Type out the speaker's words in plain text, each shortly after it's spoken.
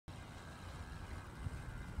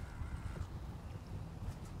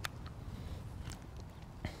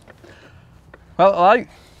Well, hello,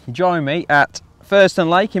 you join me at Thurston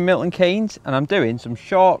Lake in Milton Keynes, and I'm doing some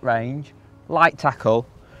short range, light tackle,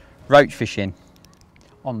 roach fishing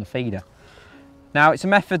on the feeder. Now, it's a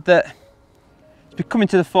method that is becoming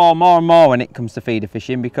to the fore more and more when it comes to feeder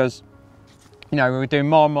fishing, because, you know, we're doing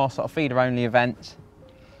more and more sort of feeder only events,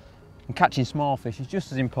 and catching small fish is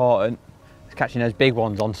just as important as catching those big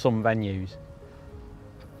ones on some venues.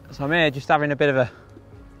 So I'm here just having a bit of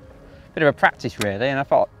a practice really, and I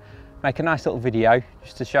thought make a nice little video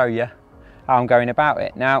just to show you how I'm going about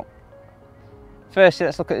it. Now, firstly,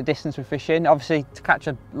 let's look at the distance we're fishing. Obviously, to catch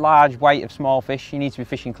a large weight of small fish, you need to be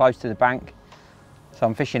fishing close to the bank. So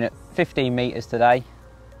I'm fishing at 15 metres today,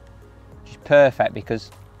 which is perfect because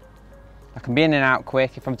I can be in and out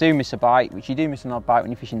quick. If I do miss a bite, which you do miss an odd bite when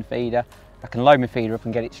you're fishing the feeder, I can load my feeder up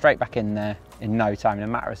and get it straight back in there in no time, in a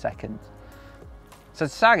matter of seconds. So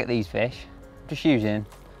to target these fish, I'm just using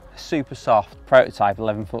a super soft prototype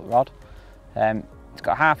 11-foot rod. It's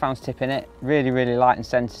got a ½ ounce tip in it, really light and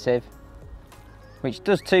sensitive, which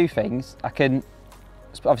does two things. I can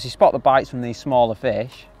obviously spot the bites from these smaller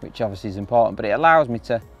fish, which obviously is important, but it allows me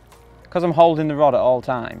to, because I'm holding the rod at all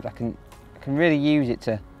times, I can really use it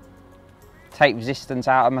to take resistance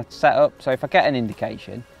out of my setup. So if I get an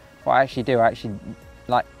indication, what I actually do, I actually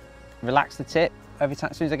like relax the tip every time.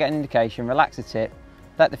 As soon as I get an indication, relax the tip,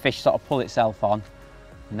 let the fish sort of pull itself on,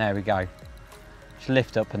 and there we go. Just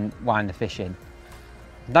lift up and wind the fish in.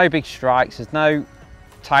 No big strikes, there's no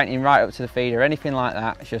tightening right up to the feeder or anything like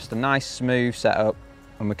that. It's just a nice smooth setup,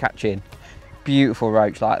 and we're catching beautiful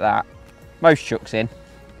roach like that. Most chucks in.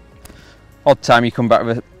 Odd time you come back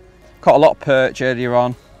with caught a lot of perch earlier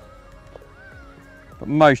on, but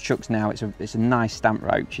most chucks now it's a nice stamp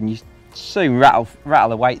roach, and you soon rattle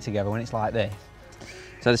the weight together when it's like this.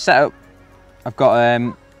 So the setup, I've got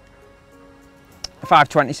a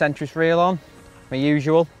 520 centris reel on, my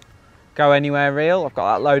usual go anywhere reel. I've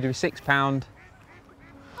got that loaded with £6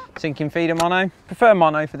 sinking feeder mono. Prefer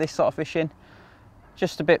mono for this sort of fishing.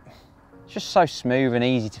 Just so smooth and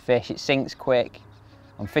easy to fish. It sinks quick.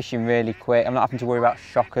 I'm fishing really quick. I'm not having to worry about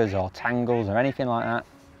shockers or tangles or anything like that.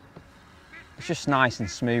 It's just nice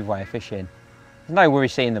and smooth way of fishing. There's no worry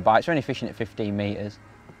seeing the bites. We're only fishing at 15 metres.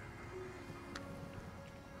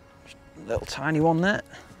 Just a little tiny one there.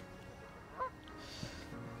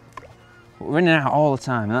 But we're in and out all the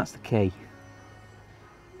time, and that's the key.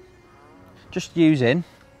 Just using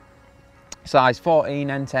size 14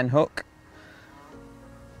 N10 hook,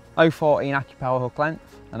 014 AccuPower hook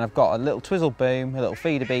length, and I've got a little twizzle boom, a little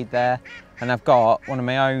feeder bead there, and I've got one of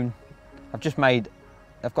my own. I've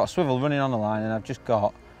got a swivel running on the line, and I've just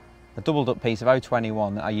got a doubled up piece of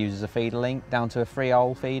 021 that I use as a feeder link down to a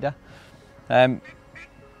 3-hole feeder.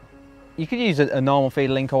 You could use a normal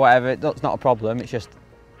feeder link or whatever, that's not a problem. It's just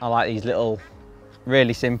I like these little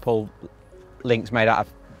really simple links made out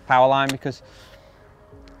of power line, because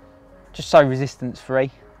just so resistance free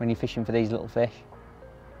when you're fishing for these little fish.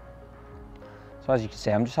 So as you can see,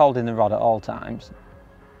 I'm just holding the rod at all times.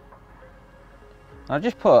 And I've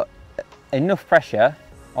just put enough pressure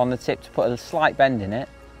on the tip to put a slight bend in it.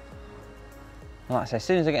 And like I say, as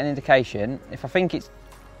soon as I get an indication, if I think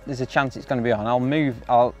there's a chance it's going to be on,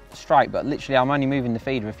 I'll strike, but literally I'm only moving the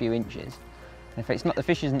feeder a few inches. And if the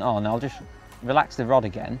fish isn't on, I'll just relax the rod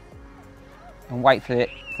again and wait for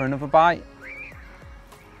another bite.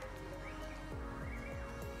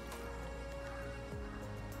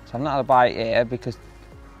 So I've not had a bite here because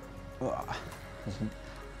there's a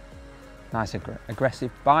nice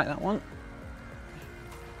aggressive bite, that one.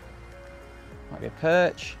 Might be a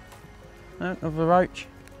perch. No, another roach.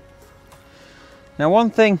 Now, one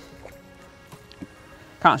thing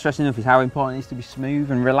can't stress enough is how important it is to be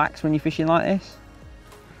smooth and relaxed when you're fishing like this.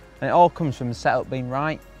 And it all comes from the setup being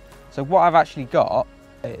right. So what I've actually got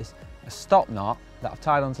is a stop knot that I've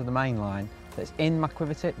tied onto the main line that's in my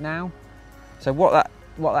quiver tip now. So what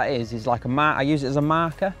that is like I use it as a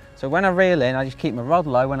marker. So when I reel in, I just keep my rod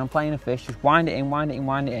low when I'm playing a fish, just wind it in, wind it in,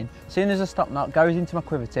 wind it in. As soon as the stop knot goes into my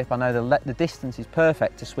quiver tip, I know the distance is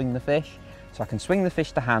perfect to swing the fish. So I can swing the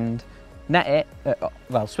fish to hand, net it,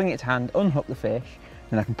 swing it to hand, unhook the fish,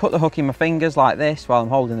 and I can put the hook in my fingers like this while I'm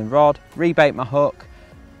holding the rod, rebait my hook,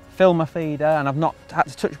 fill my feeder, and I've not had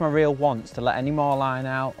to touch my reel once to let any more line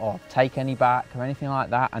out or take any back or anything like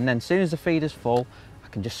that. And then as soon as the feeder's full, I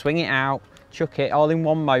can just swing it out, chuck it all in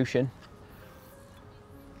one motion,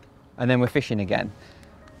 and then we're fishing again.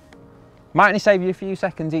 Might only save you a few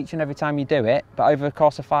seconds each and every time you do it, but over the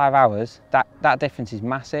course of 5 hours, that difference is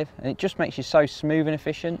massive, and it just makes you so smooth and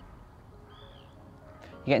efficient.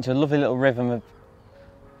 You get into a lovely little rhythm of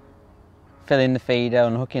filling the feeder,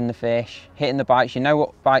 unhooking the fish, hitting the bites. You know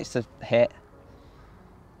what bites to hit.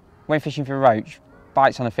 when fishing for roach,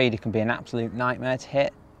 bites on a feeder can be an absolute nightmare to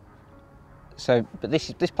hit. So, but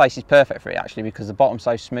this place is perfect for it actually, because the bottom's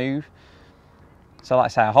so smooth. So like I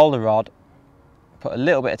say, I hold the rod, put a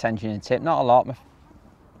little bit of tension in the tip, not a lot,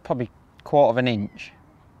 probably 1/4 of an inch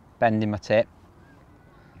bend in my tip.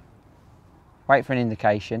 Wait for an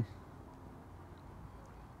indication.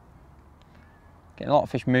 Getting a lot of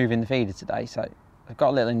fish moving the feeder today, so I've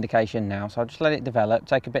got a little indication now. So I'll just let it develop,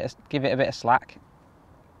 give it a bit of slack.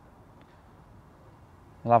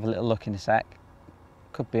 We'll have a little look in a sec.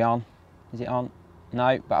 Could be on. Is it on?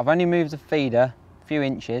 No, but I've only moved the feeder a few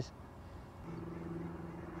inches.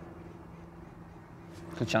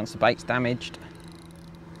 Good chance the bait's damaged.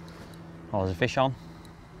 Oh, there's a fish on.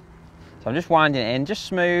 So I'm just winding it in, just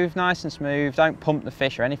smooth, nice and smooth. Don't pump the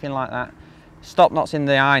fish or anything like that. Stop knot's in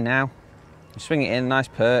the eye now. Swing it in, nice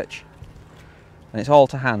perch. And it's all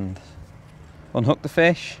to hand. Unhook the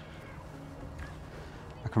fish.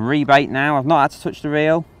 I can rebait now. I've not had to touch the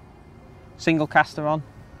reel. Single caster on.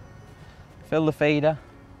 Fill the feeder.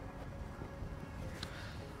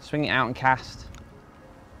 Swing it out and cast.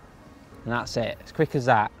 And that's it. As quick as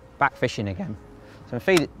that. Back fishing again. So my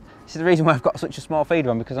feeder, this is the reason why I've got such a small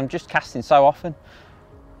feeder on, because I'm just casting so often.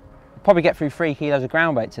 I'll probably get through 3 kilos of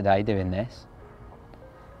ground bait today doing this.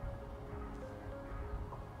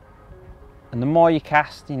 And the more you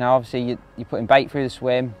cast, you know, obviously you're putting bait through the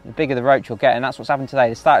swim, the bigger the roach you'll get, and that's what's happened today.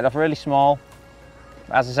 They started off really small.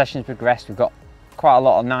 As the session's progressed, we've got quite a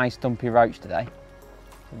lot of nice dumpy roach today.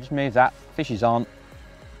 So just move that, fish is on,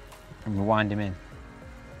 and we'll wind him in.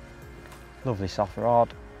 Lovely soft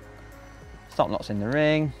rod. Stop knot's in the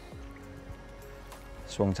ring.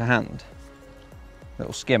 Swung to hand.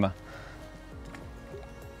 Little skimmer.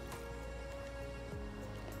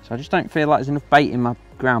 So I just don't feel like there's enough bait in my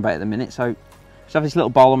ground bait at the minute, so just have this little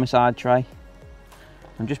bowl on my side tray.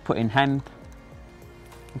 I'm just putting hemp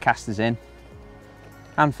and casters in,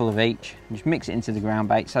 handful of each, and just mix it into the ground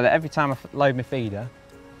bait so that every time I load my feeder,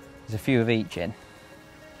 there's a few of each in.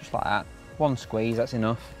 Just like that. One squeeze, that's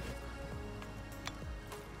enough.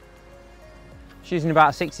 Just using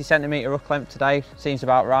about a 60cm hook length today, seems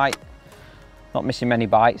about right. Not missing many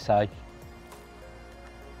bites, so.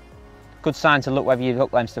 Good sign to look whether your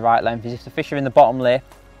hook length's the right length is if the fish are in the bottom lip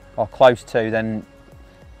or close to, then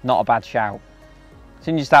not a bad shout. As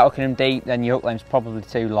soon as you start hooking them deep, then your hook length's probably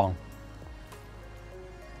too long.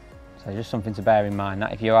 So just something to bear in mind,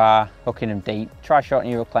 that if you are hooking them deep, try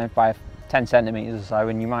shortening your hook length by 10cm or so,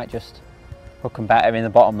 and you might just hook them better in the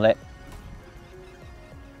bottom lip.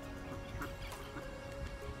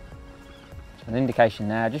 So an indication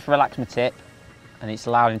there, just relax my tip and it's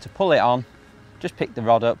allowed him to pull it on. Just pick the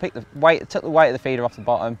rod up, took the weight of the feeder off the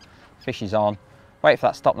bottom, fish is on. Wait for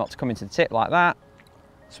that stop knot to come into the tip like that.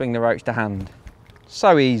 Swing the roach to hand.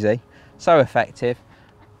 So easy, so effective,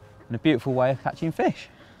 and a beautiful way of catching fish.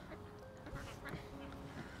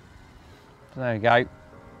 So there we go,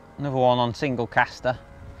 another one on single caster.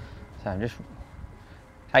 So I'm just,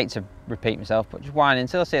 hate to repeat myself, but just winding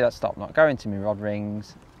until I see that stop knot, go into my rod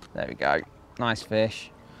rings. There we go, nice fish.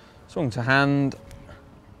 Swung to hand.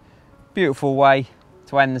 Beautiful way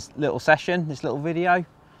to end this little session, this little video.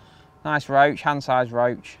 Nice roach, hand-sized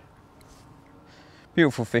roach.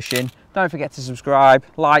 Beautiful fishing. Don't forget to subscribe,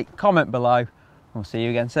 like, comment below. We'll see you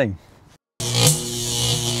again soon.